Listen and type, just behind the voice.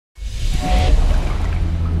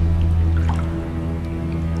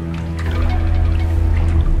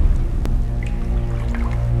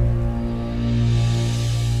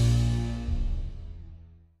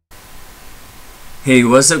Hey,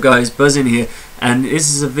 what's up guys, Buzzin here, and this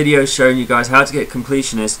is a video showing you guys how to get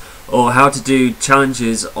completionist or how to do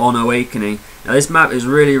challenges on Awakening. Now this map is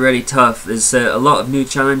really tough. There's a lot of new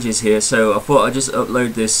challenges here, so I thought I'd just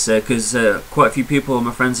upload this because quite a few people,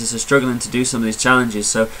 my friends, are struggling to do some of these challenges.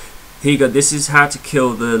 So here you go, this is how to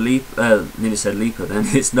kill the nearly said leaper then,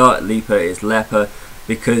 it's not leaper, it's leper,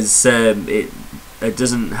 because it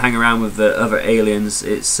doesn't hang around with the other aliens.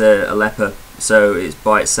 It's a leper, so it's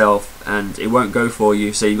by itself and it won't go for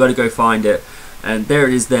you, so you've got to go find it. And there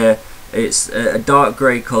it is there. It's a dark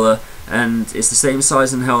grey colour and it's the same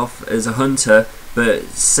size and health as a hunter, but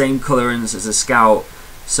same colourings as a scout.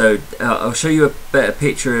 So I'll show you a better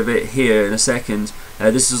picture of it here in a second.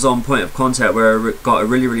 This is on point of contact where I got a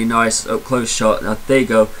really nice up close shot. Now there you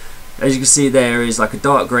go. As you can see, there is like a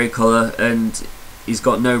dark grey colour and he's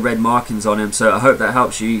got no red markings on him, so I hope that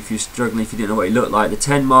helps you if you're struggling, if you didn't know what he looked like. The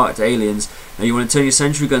 10 marked aliens. Now you want to turn your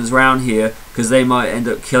sentry guns around here because they might end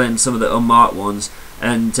up killing some of the unmarked ones,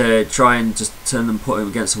 and try and just turn them, put them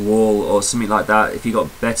against a wall or something like that. If you got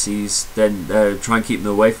Bettys, then try and keep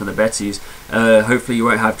them away from the Bettys. Hopefully you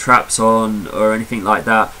won't have traps on or anything like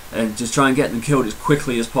that, and just try and get them killed as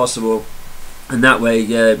quickly as possible. And that way,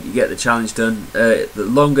 you get the challenge done. The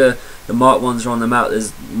longer the marked ones are on the map,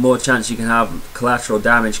 there's more chance you can have collateral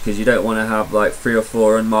damage, because you don't want to have like 3 or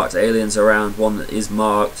 4 unmarked aliens around one that is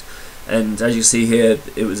marked. And as you see here,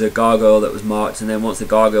 it was a gargoyle that was marked, and then once the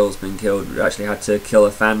gargoyle's been killed, we actually had to kill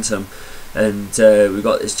a phantom, and we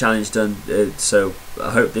got this challenge done. So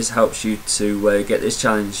I hope this helps you to get this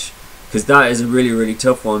challenge, because that is a really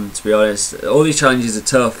tough one, to be honest. All these challenges are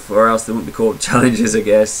tough, or else they wouldn't be called challenges, I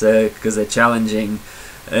guess, because they're challenging.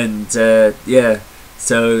 And yeah,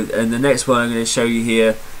 so, and the next one I'm going to show you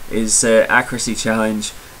here is accuracy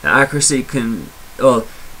challenge. Now, accuracy can, well,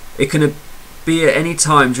 it can be at any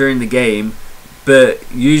time during the game, but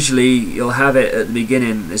usually you'll have it at the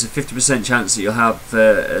beginning. There's a 50% chance that you'll have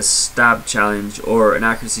a stab challenge or an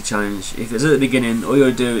accuracy challenge. If it's at the beginning, all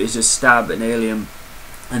you'll do is just stab an alien,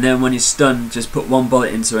 and then when he's stunned, just put 1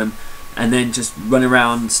 bullet into him, and then just run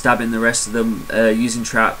around stabbing the rest of them using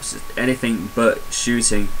traps, anything but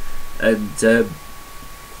shooting. And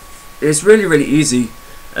it's really easy.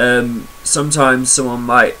 Sometimes someone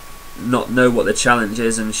might not know what the challenge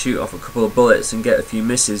is and shoot off a couple of bullets and get a few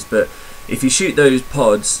misses, but if you shoot those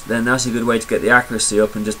pods, then that's a good way to get the accuracy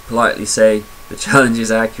up, and just politely say the challenge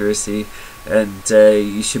is accuracy, and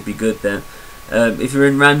you should be good then. If you're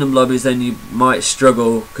in random lobbies, then you might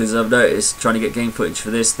struggle, because I've noticed trying to get game footage for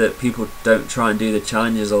this that people don't try and do the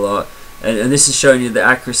challenges a lot, and this is showing you the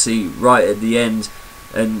accuracy right at the end.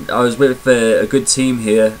 And I was with a good team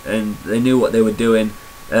here, and they knew what they were doing.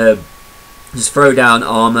 Just throw down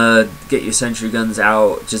armor, get your sentry guns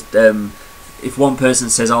out. Just if one person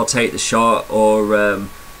says I'll take the shot, or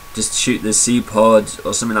just shoot the C pod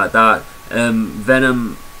or something like that.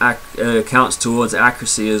 Venom counts towards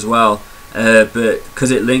accuracy as well. But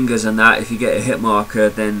because it lingers and that, if you get a hit marker,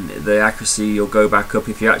 then the accuracy you'll go back up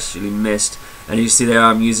if you actually missed. And you see there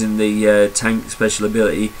I'm using the tank special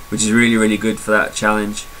ability, which is really good for that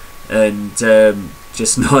challenge, and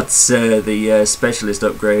just not the specialist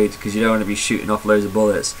upgrade, because you don't want to be shooting off loads of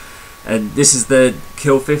bullets. And this is the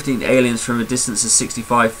kill 15 aliens from a distance of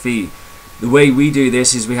 65 feet. The way we do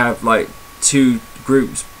this is we have like 2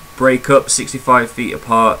 groups break up 65 feet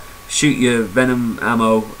apart, shoot your venom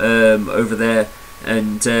ammo over there,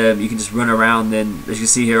 and you can just run around. Then as you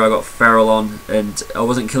see here, I got feral on, and I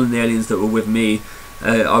wasn't killing the aliens that were with me.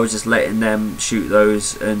 I was just letting them shoot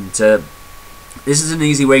those, and this is an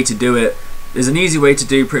easy way to do it. There's an easy way to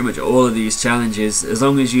do pretty much all of these challenges. As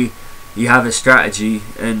long as you have a strategy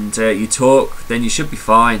and you talk, then you should be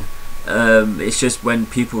fine. It's just when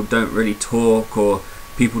people don't really talk, or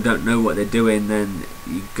people don't know what they're doing, then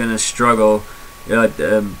you're gonna struggle.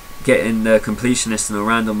 Getting completionist in a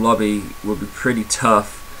random lobby would be pretty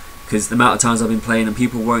tough, because the amount of times I've been playing and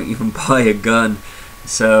people won't even buy a gun.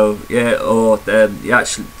 So yeah, or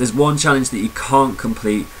actually there's one challenge that you can't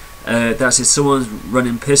complete. That's if someone's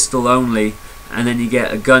running pistol only, and then you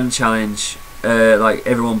get a gun challenge, like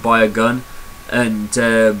everyone buy a gun, and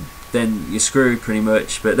then you're screwed pretty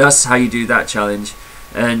much. But that's how you do that challenge.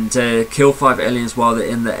 And kill 5 aliens while they're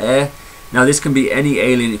in the air. Now this can be any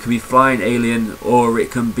alien. It can be flying alien, or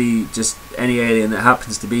it can be just any alien that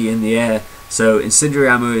happens to be in the air. So incendiary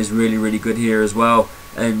ammo is really good here as well,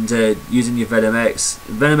 and using your Venom X.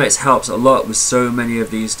 Venom X helps a lot with so many of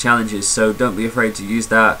these challenges, so don't be afraid to use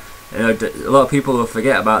that. A lot of people will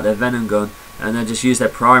forget about their Venom gun and then just use their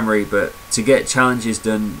primary, but to get challenges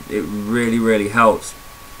done, it really helps.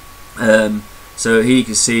 So here you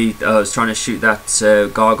can see I was trying to shoot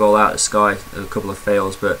that gargoyle out of the sky, a couple of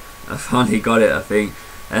fails, but I finally got it, I think.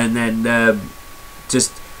 And then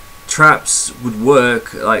just traps would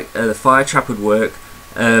work, like the fire trap would work,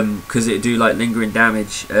 because it'd do like lingering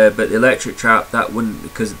damage, but the electric trap, that wouldn't,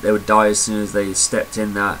 because they would die as soon as they stepped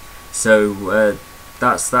in that. So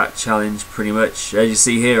that's that challenge pretty much. As you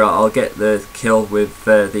see here, I'll get the kill with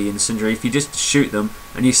the incendiary. If you just shoot them,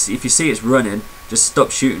 and if you see it's running, just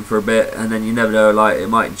stop shooting for a bit, and then you never know, like it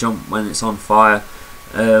might jump when it's on fire,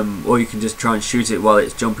 or you can just try and shoot it while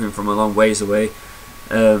it's jumping from a long ways away.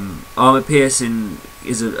 Armor piercing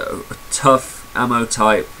is a tough ammo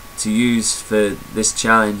type to use for this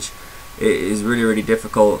challenge. It is really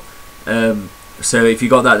difficult. So if you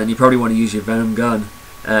got that, then you probably want to use your venom gun.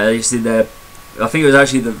 You see there, I think it was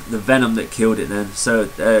actually the venom that killed it then. So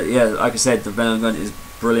yeah, like I said, the venom gun is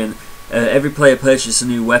brilliant. Every player purchases a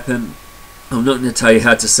new weapon. I'm not going to tell you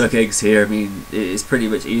how to suck eggs here. I mean, it's pretty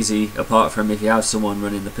much easy, apart from if you have someone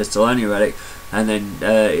running the pistol only relic, and then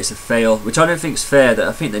it's a fail, which I don't think is fair. That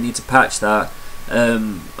I think they need to patch that.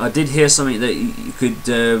 I did hear something that you could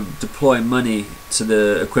deploy money to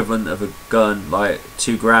the equivalent of a gun, like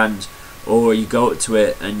 $2 or you go up to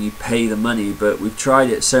it and you pay the money, but we've tried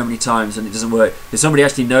it so many times and it doesn't work. If somebody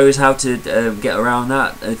actually knows how to get around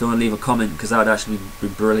that, if you want to leave a comment, because that would actually be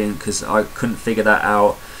brilliant, because I couldn't figure that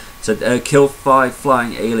out. So kill 5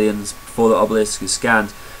 flying aliens before the obelisk is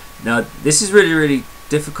scanned. Now this is really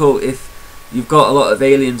difficult if you've got a lot of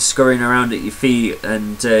aliens scurrying around at your feet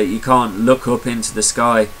and you can't look up into the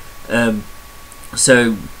sky.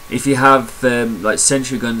 So if you have like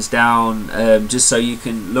sentry guns down, just so you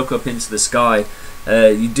can look up into the sky,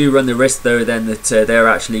 you do run the risk though then that they're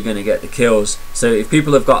actually going to get the kills. So if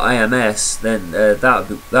people have got IMS, then that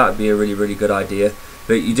would be a really good idea.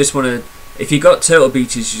 But you just want to, if you got turtle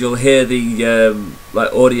beaches, you'll hear the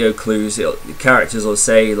like audio clues. The characters will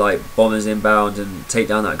say like bombers inbound and take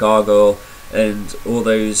down that gargoyle and all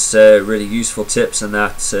those really useful tips and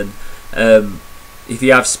that. And if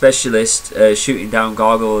you have specialist shooting down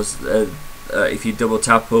gargoyles, if you double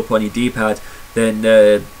tap up on your D-pad, then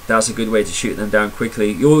that's a good way to shoot them down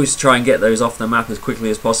quickly. You always try and get those off the map as quickly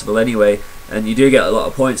as possible anyway, and you do get a lot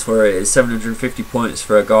of points for it. It's 750 points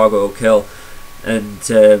for a gargoyle kill, and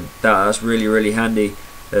that's really handy.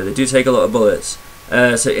 They do take a lot of bullets.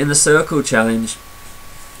 So in the circle challenge,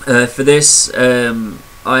 for this,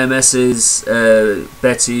 IMS's,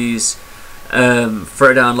 Betty's,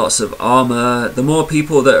 throw down lots of armor. The more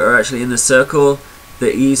people that are actually in the circle,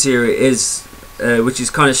 the easier it is, which is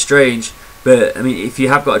kind of strange. But I mean, if you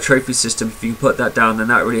have got a trophy system, if you can put that down, then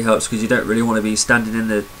that really helps, because you don't really want to be standing in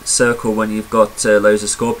the circle when you've got loads of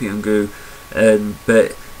scorpion goo.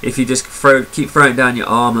 But if you just keep throwing down your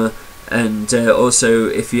armor, and also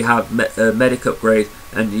if you have a medic upgrade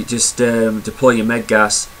and you just deploy your med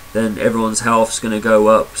gas, then everyone's health's going to go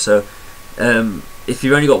up. So if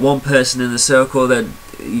you've only got one person in the circle, then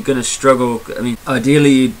you're going to struggle. I mean, ideally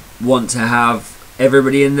you'd want to have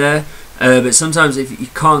everybody in there, but sometimes if you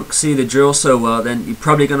can't see the drill so well, then you're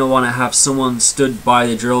probably going to want to have someone stood by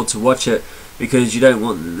the drill to watch it, because you don't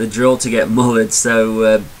want the drill to get mullered.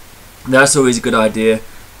 So that's always a good idea.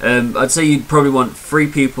 I'd say you'd probably want 3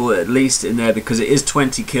 people at least in there, because it is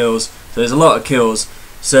 20 kills, so there's a lot of kills.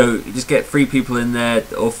 So you just get 3 people in there,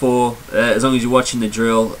 or 4, as long as you're watching the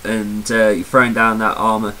drill and you're throwing down that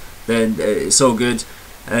armor, then it's all good.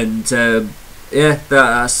 And yeah,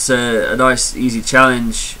 that's a nice easy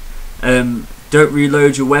challenge. Don't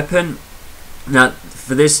reload your weapon. Now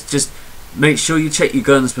for this, just make sure you check your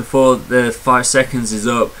guns before the 5 seconds is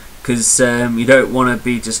up, because you don't want to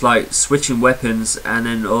be just like switching weapons and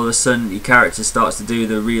then all of a sudden your character starts to do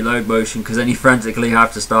the reload motion, because then you frantically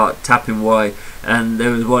have to start tapping Y. And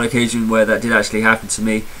there was one occasion where that did actually happen to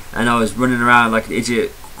me, and I was running around like an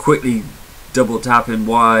idiot, quickly double tapping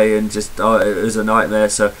Y, and just it was a nightmare.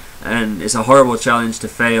 So, and it's a horrible challenge to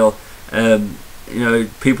fail. You know,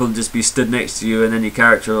 people will just be stood next to you and then your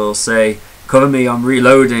character will say, "Cover me, I'm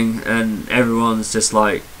reloading," and everyone's just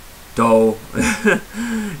like, dull.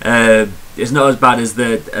 It's not as bad as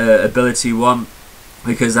the ability one,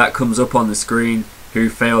 because that comes up on the screen who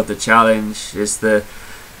failed the challenge. It's the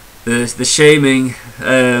shaming,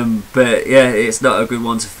 but yeah, it's not a good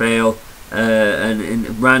one to fail. And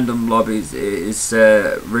in random lobbies it's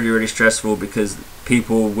really stressful, because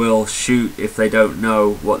people will shoot if they don't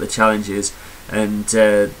know what the challenge is, and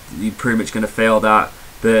you're pretty much going to fail that.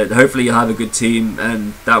 But hopefully you'll have a good team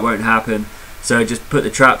and that won't happen. So just put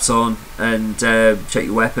the traps on and check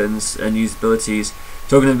your weapons and use abilities.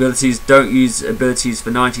 Talking of abilities, don't use abilities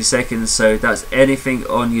for 90 seconds. So that's anything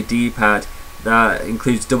on your D-pad. That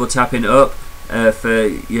includes double tapping up for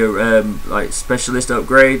your like specialist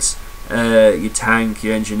upgrades, your tank,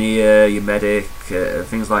 your engineer, your medic,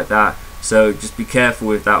 things like that. So just be careful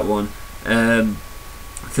with that one.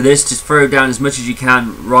 For this, just throw down as much as you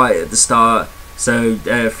can right at the start. So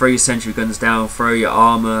throw your sentry guns down, throw your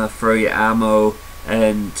armor, throw your ammo,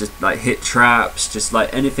 and just like hit traps, just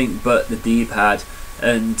like anything but the D-pad,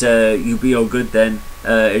 and you'll be all good then.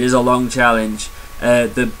 It is a long challenge.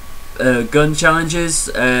 The gun challenges,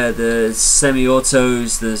 the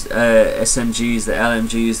semi-autos, the SMGs, the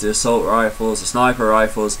LMGs, the assault rifles, the sniper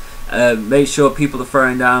rifles, make sure people are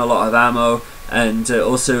throwing down a lot of ammo, and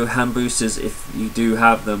also hand boosters if you do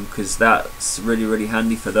have them, because that's really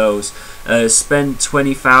handy for those. Spend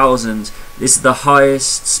 20,000. This is the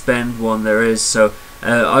highest spend one there is, so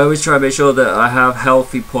I always try to make sure that I have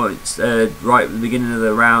healthy points right at the beginning of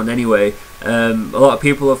the round anyway. A lot of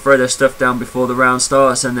people will throw their stuff down before the round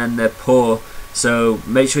starts and then they're poor, so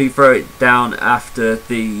make sure you throw it down after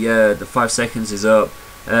the 5 seconds is up.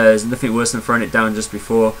 There's nothing worse than throwing it down just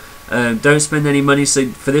before. Don't spend any money, so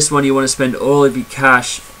for this one you want to spend all of your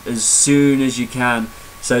cash as soon as you can.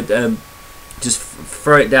 So just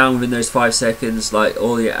throw it down within those 5 seconds, like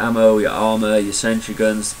all your ammo, your armor, your sentry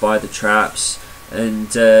guns, buy the traps,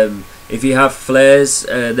 and if you have flares,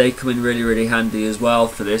 they come in really handy as well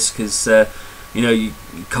for this, because you know, you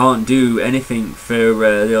can't do anything for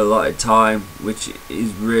the allotted time, which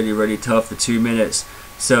is really tough, the 2 minutes.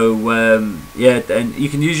 So yeah, and you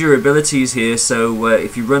can use your abilities here. So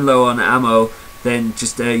if you run low on ammo, then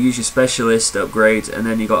just use your specialist upgrade, and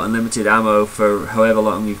then you got unlimited ammo for however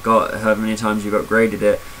long you've got, however many times you've upgraded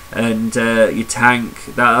it. And your tank,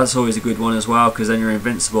 that's always a good one as well, because then you're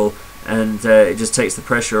invincible, and it just takes the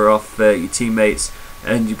pressure off your teammates.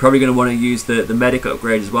 And you're probably going to want to use the medic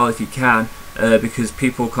upgrade as well if you can, because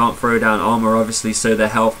people can't throw down armor obviously, so their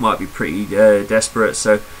health might be pretty desperate.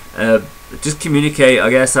 So just communicate, I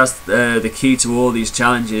guess that's the key to all these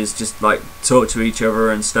challenges. Just like talk to each other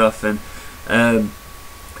and stuff, and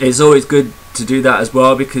it's always good to do that as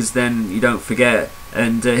well, because then you don't forget.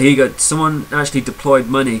 And here you go, someone actually deployed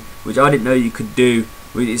money, which I didn't know you could do.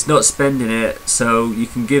 It's not spending it, so you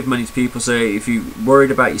can give money to people. So if you're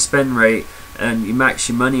worried about your spend rate and you max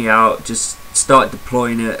your money out, just start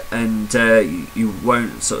deploying it, and you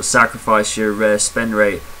won't sort of sacrifice your spend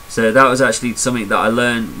rate. So that was actually something that I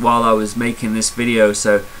learned while I was making this video,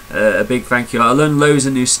 so a big thank you. I learned loads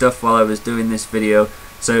of new stuff while I was doing this video,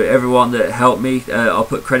 so everyone that helped me, I'll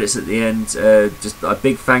put credits at the end. Just a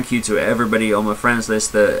big thank you to everybody on my friends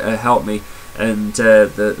list that helped me, and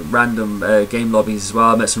the random game lobbies as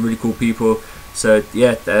well. I met some really cool people, so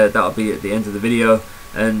yeah, that'll be at the end of the video.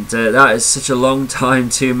 And that is such a long time,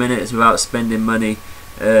 2 minutes without spending money.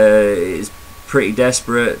 It's pretty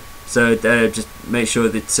desperate. So just make sure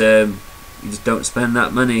that you just don't spend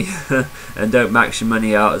that money and don't max your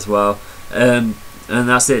money out as well. And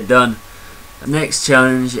that's it, done. The next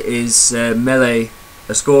challenge is melee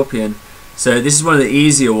a scorpion. So this is one of the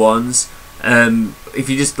easier ones. If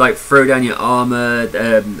you just like throw down your armor,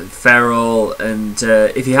 feral, and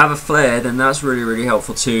if you have a flare, then that's really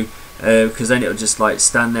helpful too, because then it'll just like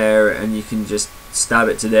stand there and you can just stab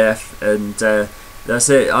it to death. And that's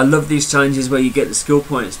it. I love these challenges where you get the skill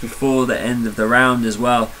points before the end of the round as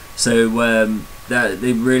well. So that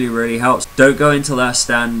it really helps. Don't go into last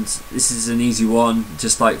stand. This is an easy one.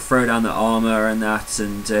 Just like throw down the armor and that,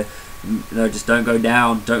 and you know, just don't go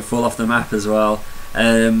down. Don't fall off the map as well.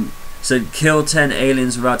 So kill 10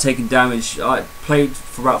 aliens without taking damage. I played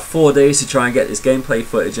for about 4 days to try and get this gameplay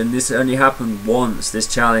footage, and this only happened once,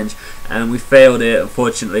 this challenge, and we failed it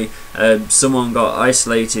unfortunately. Someone got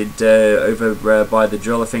isolated over by the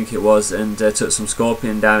drill, I think it was, and took some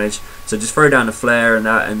scorpion damage. So just throw down a flare and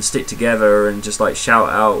that, and stick together and just like shout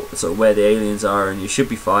out sort of where the aliens are, and you should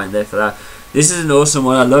be fine there for that. This is an awesome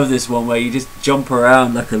one. I love this one where you just jump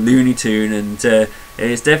around like a Looney Tune, and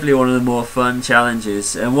it's definitely one of the more fun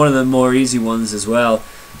challenges and one of the more easy ones as well.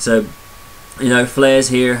 So you know, flares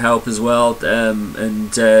here help as well,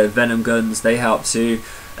 and venom guns, they help too.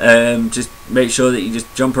 Just make sure that you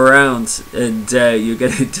just jump around and you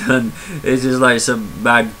get it done. It's just like some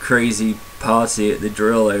mad crazy party at the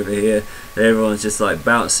drill over here. Everyone's just like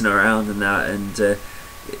bouncing around and that,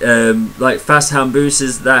 and like fast hand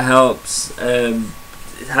boosters, that helps.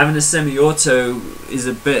 Having a semi-auto is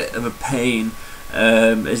a bit of a pain.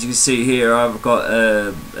 As you can see here, I've got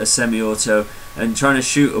a semi-auto, and trying to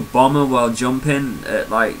shoot a bomber while jumping at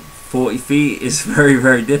like 40 feet is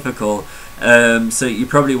very difficult. So you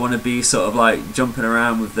probably want to be sort of like jumping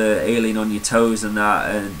around with the alien on your toes and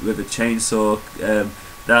that, and with a chainsaw.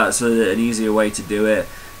 That's an easier way to do it.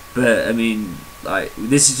 But I mean, like,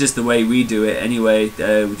 this is just the way we do it anyway.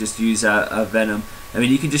 We just use our venom. I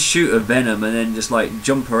mean, you can just shoot a venom and then just like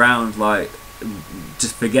jump around, like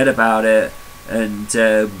just forget about it, and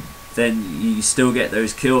then you still get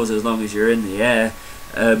those kills as long as you're in the air.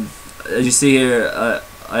 As you see here,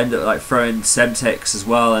 I end up like throwing Semtex as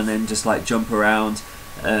well, and then just like jump around.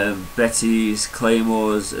 Betty's,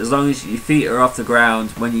 Claymores, as long as your feet are off the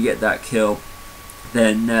ground when you get that kill,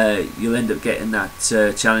 then you'll end up getting that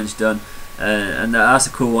challenge done, and that's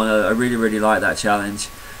a cool one. I really like that challenge.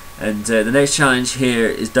 And the next challenge here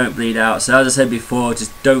is don't bleed out. So as I said before,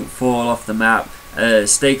 just don't fall off the map,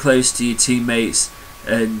 stay close to your teammates,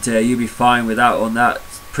 and you'll be fine with that one.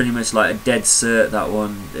 That's pretty much like a dead cert, that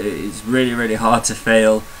one. It's really hard to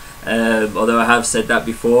fail, although I have said that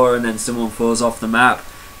before, and then someone falls off the map.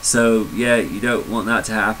 So yeah, you don't want that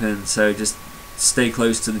to happen, so just stay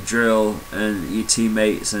close to the drill and your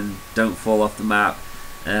teammates and don't fall off the map.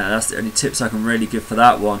 That's the only tips I can really give for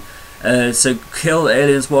that one. So kill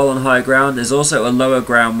aliens while on high ground. There's also a lower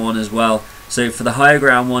ground one as well. So for the higher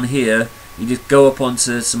ground one here, you just go up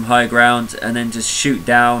onto some high ground and then just shoot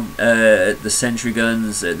down at the sentry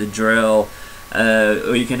guns, at the drill,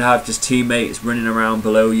 or you can have just teammates running around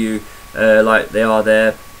below you like they are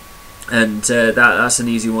there. And that's an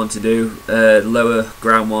easy one to do. Lower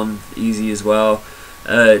ground one, easy as well.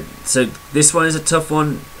 So this one is a tough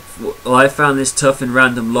one. Well, I found this tough in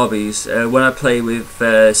random lobbies. When I play with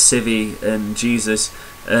Civi and Jesus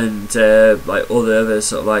and like all the other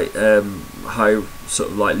sort of like high sort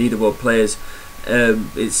of like leaderboard players,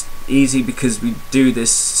 it's easy because we do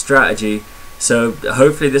this strategy. So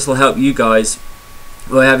hopefully this will help you guys.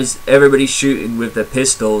 What I have is everybody shooting with their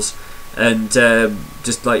pistols, and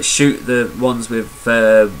just like shoot the ones with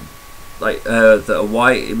that are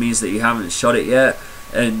white. It means that you haven't shot it yet,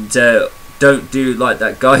 and don't do like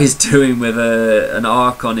that guy's doing with an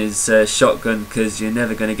arc on his shotgun, because you're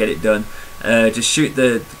never going to get it done. Just shoot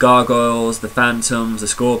the gargoyles, the phantoms, the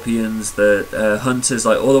scorpions, the hunters,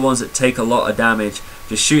 like all the ones that take a lot of damage.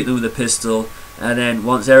 Just shoot them with a pistol, and then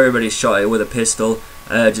once everybody's shot it with a pistol,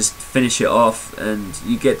 just finish it off, and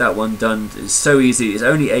you get that one done. It's so easy. It's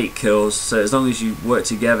only 8 kills, so as long as you work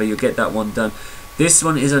together, you'll get that one done. This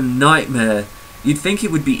one is a nightmare. You'd think it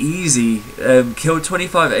would be easy. Kill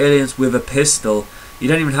 25 aliens with a pistol. You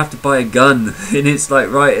don't even have to buy a gun, and it's like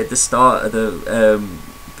right at the start of the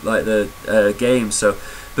game. So,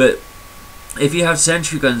 but if you have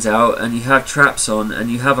sentry guns out and you have traps on and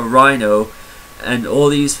you have a rhino and all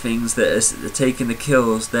these things that are taking the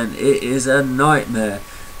kills, then it is a nightmare.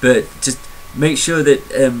 But just make sure that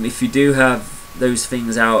if you do have those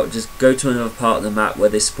things out, just go to another part of the map where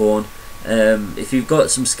they spawn. If you've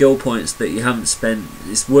got some skill points that you haven't spent,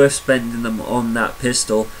 it's worth spending them on that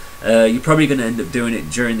pistol. You're probably going to end up doing it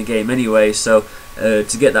during the game anyway, so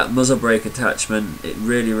to get that muzzle brake attachment, it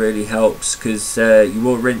really helps, because you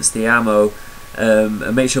will rinse the ammo,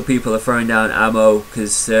 and make sure people are throwing down ammo,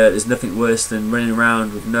 because there's nothing worse than running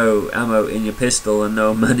around with no ammo in your pistol and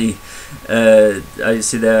no money. I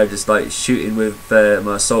see there just like shooting with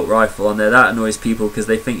my assault rifle on there. That annoys people because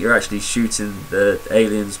they think you're actually shooting the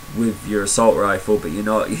aliens with your assault rifle, but you're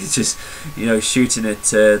not. You're just, you know, shooting at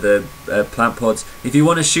the plant pods. If you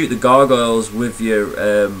want to shoot the gargoyles with your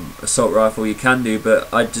assault rifle, you can do, but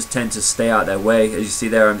I just tend to stay out their way. As you see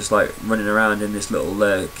there, I'm just like running around in this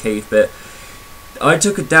little cave bit. I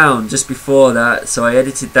took it down just before that, so I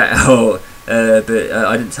edited that out, but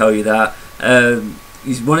I didn't tell you that.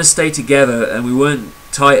 You want to stay together, and we weren't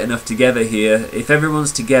tight enough together here. If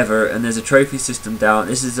everyone's together and there's a trophy system down,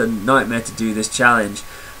 this is a nightmare to do this challenge.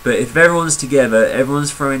 But if everyone's together,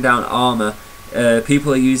 everyone's throwing down armor,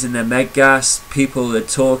 people are using their med gas, people are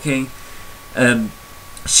talking,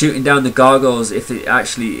 shooting down the gargoyles if it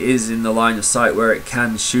actually is in the line of sight where it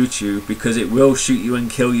can shoot you, because it will shoot you and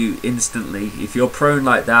kill you instantly. If you're prone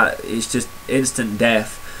like that, it's just instant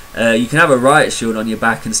death. You can have a riot shield on your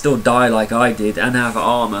back and still die like I did, and have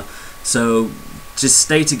armor. So just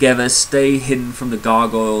stay together, stay hidden from the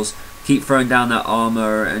gargoyles, keep throwing down that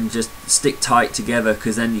armor, and just stick tight together,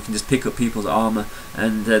 because then you can just pick up people's armor,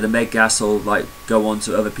 and the med gas will like go on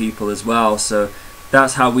to other people as well. So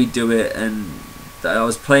that's how we do it. And I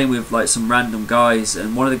was playing with like some random guys,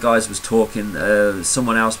 and one of the guys was talking,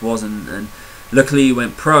 someone else wasn't, and luckily he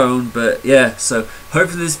went prone. But yeah, so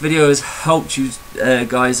hopefully this video has helped you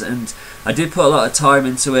guys, and I did put a lot of time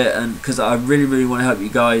into it, and because I really want to help you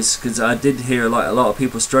guys, because I did hear like a lot of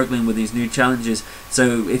people struggling with these new challenges.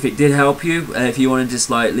 So if it did help you, if you want to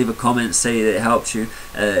just like leave a comment, say that it helped you.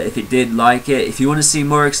 If it did, like it. If you want to see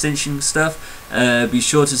more extinction stuff, be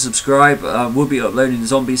sure to subscribe. We'll be uploading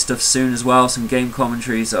zombie stuff soon as well, some game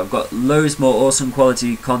commentaries. I've got loads more awesome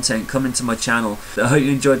quality content coming to my channel. I hope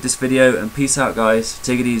you enjoyed this video, and peace out guys,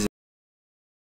 take it easy.